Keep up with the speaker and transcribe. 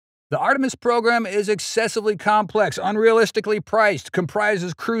The Artemis program is excessively complex, unrealistically priced,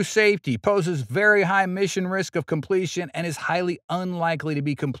 comprises crew safety, poses very high mission risk of completion, and is highly unlikely to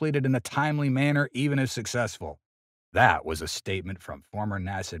be completed in a timely manner, even if successful. That was a statement from former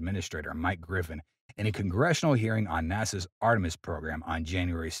NASA Administrator Mike Griffin in a congressional hearing on NASA's Artemis program on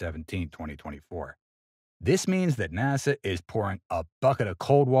January 17, 2024. This means that NASA is pouring a bucket of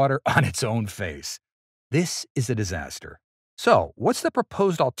cold water on its own face. This is a disaster. So, what's the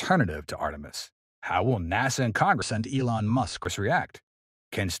proposed alternative to Artemis? How will NASA and Congress and Elon Musk react?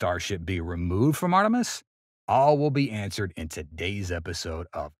 Can Starship be removed from Artemis? All will be answered in today's episode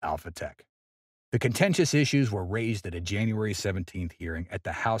of Alpha Tech. The contentious issues were raised at a January 17th hearing at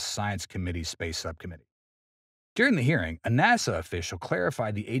the House Science Committee's Space Subcommittee. During the hearing, a NASA official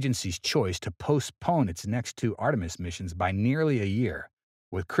clarified the agency's choice to postpone its next two Artemis missions by nearly a year,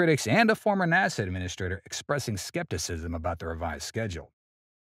 with critics and a former NASA administrator expressing skepticism about the revised schedule.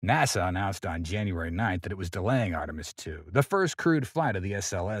 NASA announced on January 9th that it was delaying Artemis II, the first crewed flight of the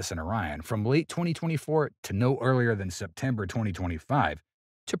SLS and Orion, from late 2024 to no earlier than September 2025,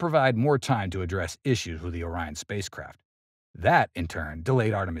 to provide more time to address issues with the Orion spacecraft. That, in turn,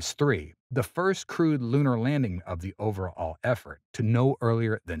 delayed Artemis III, the first crewed lunar landing of the overall effort, to no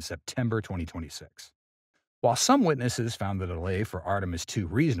earlier than September 2026. While some witnesses found the delay for Artemis II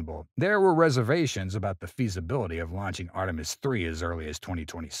reasonable, there were reservations about the feasibility of launching Artemis III as early as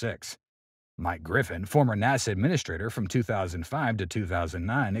 2026. Mike Griffin, former NASA administrator from 2005 to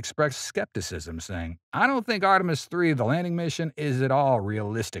 2009, expressed skepticism, saying, "I don't think Artemis III, the landing mission, is at all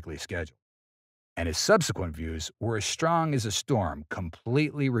realistically scheduled." And his subsequent views were as strong as a storm,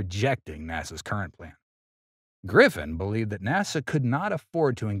 completely rejecting NASA's current plan. Griffin believed that NASA could not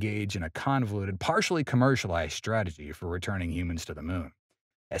afford to engage in a convoluted, partially commercialized strategy for returning humans to the moon,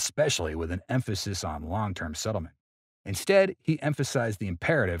 especially with an emphasis on long-term settlement. Instead, he emphasized the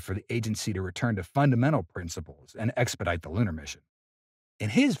imperative for the agency to return to fundamental principles and expedite the lunar mission. In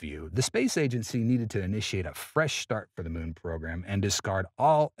his view, the space agency needed to initiate a fresh start for the moon program and discard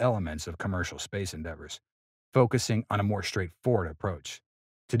all elements of commercial space endeavors, focusing on a more straightforward approach.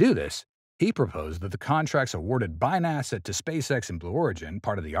 To do this, he proposed that the contracts awarded by NASA to SpaceX and Blue Origin,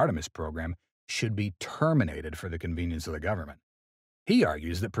 part of the Artemis program, should be terminated for the convenience of the government. He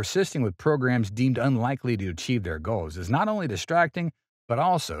argues that persisting with programs deemed unlikely to achieve their goals is not only distracting, but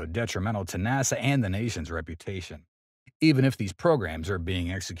also detrimental to NASA and the nation's reputation, even if these programs are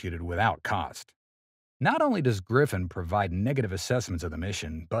being executed without cost. Not only does Griffin provide negative assessments of the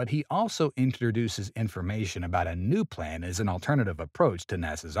mission, but he also introduces information about a new plan as an alternative approach to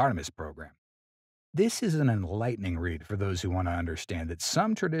NASA's Artemis program. This is an enlightening read for those who want to understand that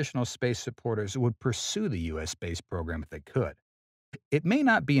some traditional space supporters would pursue the U.S. space program if they could. It may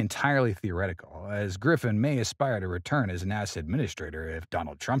not be entirely theoretical, as Griffin may aspire to return as NASA administrator if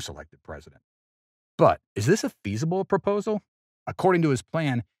Donald Trump's elected president. But is this a feasible proposal? According to his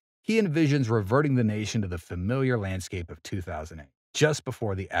plan, he envisions reverting the nation to the familiar landscape of 2008, just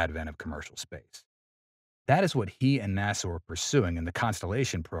before the advent of commercial space. That is what he and NASA were pursuing in the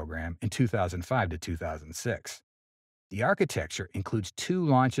Constellation program in 2005 to 2006. The architecture includes two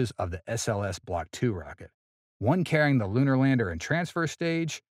launches of the SLS Block II rocket, one carrying the lunar lander and transfer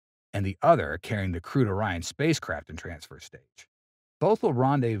stage, and the other carrying the crewed Orion spacecraft and transfer stage. Both will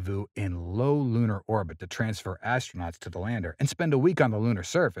rendezvous in low lunar orbit to transfer astronauts to the lander and spend a week on the lunar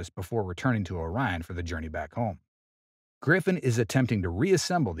surface before returning to Orion for the journey back home. Griffin is attempting to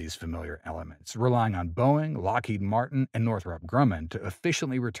reassemble these familiar elements, relying on Boeing, Lockheed Martin, and Northrop Grumman to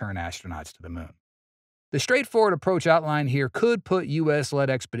efficiently return astronauts to the moon. The straightforward approach outlined here could put U.S.-led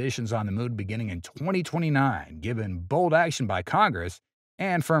expeditions on the moon beginning in 2029, given bold action by Congress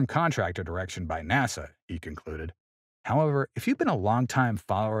and firm contractor direction by NASA, he concluded. However, if you've been a longtime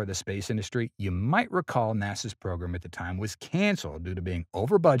follower of the space industry, you might recall NASA's program at the time was canceled due to being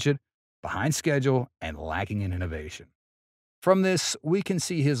over budget, behind schedule, and lacking in innovation. From this, we can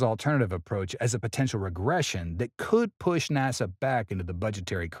see his alternative approach as a potential regression that could push NASA back into the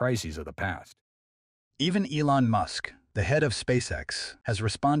budgetary crises of the past. Even Elon Musk, the head of SpaceX, has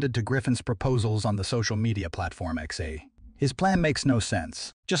responded to Griffin's proposals on the social media platform XA. His plan makes no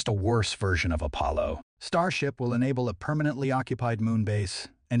sense, just a worse version of Apollo. Starship will enable a permanently occupied moon base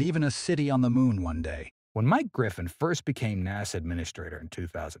and even a city on the moon one day. When Mike Griffin first became NASA administrator in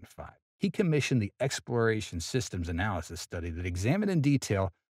 2005, he commissioned the Exploration Systems Analysis study that examined in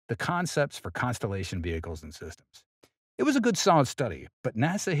detail the concepts for constellation vehicles and systems. It was a good solid study, but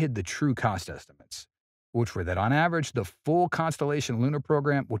NASA hid the true cost estimates, which were that on average the full Constellation lunar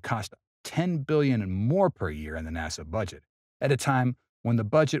program would cost $10 billion and more per year in the NASA budget, at a time when the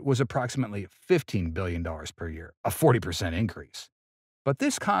budget was approximately $15 billion per year, a 40% increase. But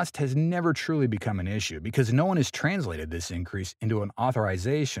this cost has never truly become an issue because no one has translated this increase into an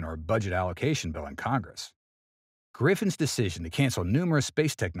authorization or budget allocation bill in Congress. Griffin's decision to cancel numerous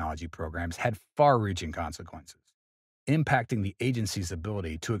space technology programs had far-reaching consequences, impacting the agency's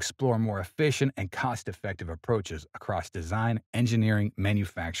ability to explore more efficient and cost-effective approaches across design, engineering,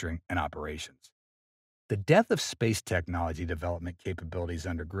 manufacturing, and operations. The death of space technology development capabilities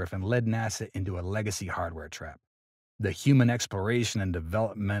under Griffin led NASA into a legacy hardware trap. The Human Exploration and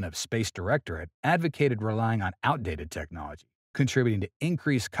Development of Space Directorate advocated relying on outdated technology, contributing to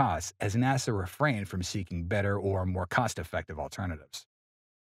increased costs as NASA refrained from seeking better or more cost-effective alternatives.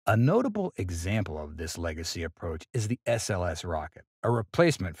 A notable example of this legacy approach is the SLS rocket, a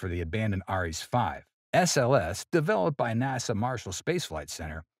replacement for the abandoned Ares 5. SLS, developed by NASA Marshall Space Flight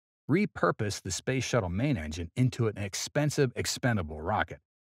Center, repurposed the Space Shuttle main engine into an expensive, expendable rocket,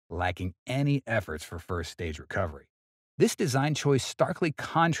 lacking any efforts for first-stage recovery. This design choice starkly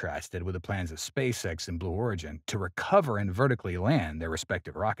contrasted with the plans of SpaceX and Blue Origin to recover and vertically land their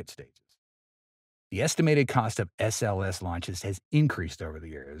respective rocket stages. The estimated cost of SLS launches has increased over the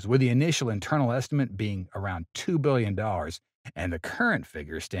years, with the initial internal estimate being around $2 billion and the current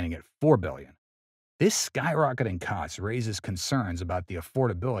figure standing at $4 billion. This skyrocketing cost raises concerns about the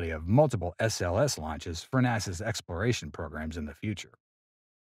affordability of multiple SLS launches for NASA's exploration programs in the future.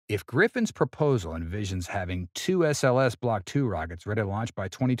 If Griffin's proposal envisions having two SLS Block II rockets ready to launch by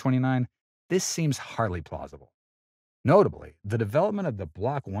 2029, this seems hardly plausible. Notably, the development of the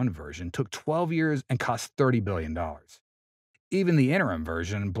Block I version took 12 years and cost $30 billion. Even the interim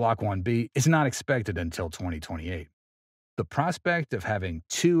version, Block 1B, is not expected until 2028. The prospect of having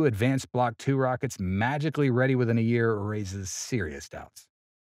two advanced Block II rockets magically ready within a year raises serious doubts.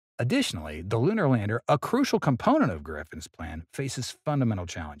 Additionally, the lunar lander, a crucial component of Griffin's plan, faces fundamental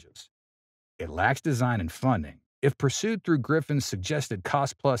challenges. It lacks design and funding. If pursued through Griffin's suggested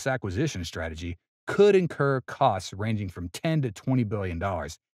cost-plus acquisition strategy, could incur costs ranging from $10 to $20 billion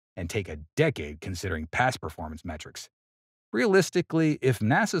and take a decade considering past performance metrics. Realistically, if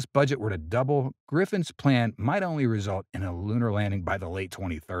NASA's budget were to double, Griffin's plan might only result in a lunar landing by the late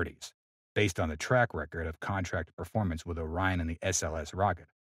 2030s, based on the track record of contract performance with Orion and the SLS rocket,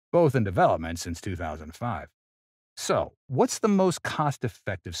 both in development since 2005. So, what's the most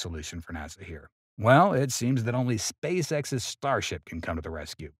cost-effective solution for NASA here? Well, it seems that only SpaceX's Starship can come to the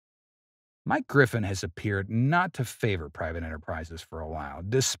rescue. Mike Griffin has appeared not to favor private enterprises for a while,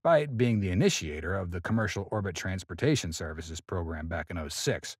 despite being the initiator of the Commercial Orbit Transportation Services program back in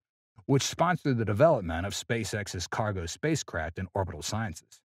 '06, which sponsored the development of SpaceX's cargo spacecraft and orbital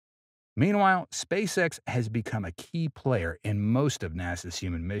sciences. Meanwhile, SpaceX has become a key player in most of NASA's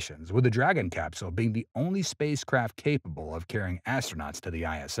human missions, with the Dragon capsule being the only spacecraft capable of carrying astronauts to the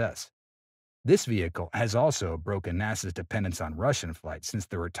ISS. This vehicle has also broken NASA's dependence on Russian flights since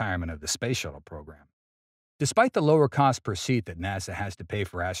the retirement of the Space Shuttle program. Despite the lower cost per seat that NASA has to pay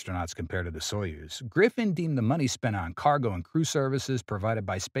for astronauts compared to the Soyuz, Griffin deemed the money spent on cargo and crew services provided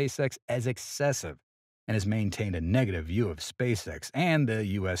by SpaceX as excessive and has maintained a negative view of SpaceX and the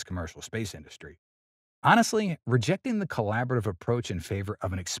U.S. commercial space industry. Honestly, rejecting the collaborative approach in favor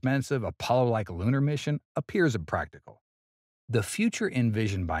of an expensive Apollo-like lunar mission appears impractical. The future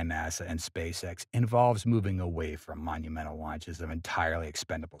envisioned by NASA and SpaceX involves moving away from monumental launches of entirely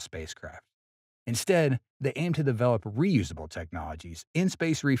expendable spacecraft. Instead, they aim to develop reusable technologies,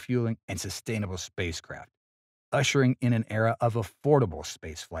 in-space refueling, and sustainable spacecraft, ushering in an era of affordable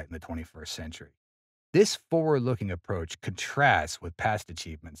spaceflight in the 21st century. This forward-looking approach contrasts with past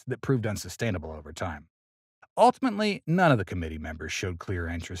achievements that proved unsustainable over time. Ultimately, none of the committee members showed clear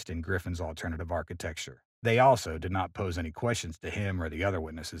interest in Griffin's alternative architecture. They also did not pose any questions to him or the other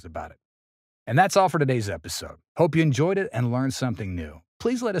witnesses about it. And that's all for today's episode. Hope you enjoyed it and learned something new.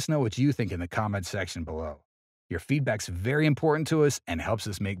 Please let us know what you think in the comments section below. Your feedback's very important to us and helps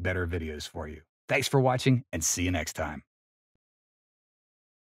us make better videos for you. Thanks for watching and see you next time.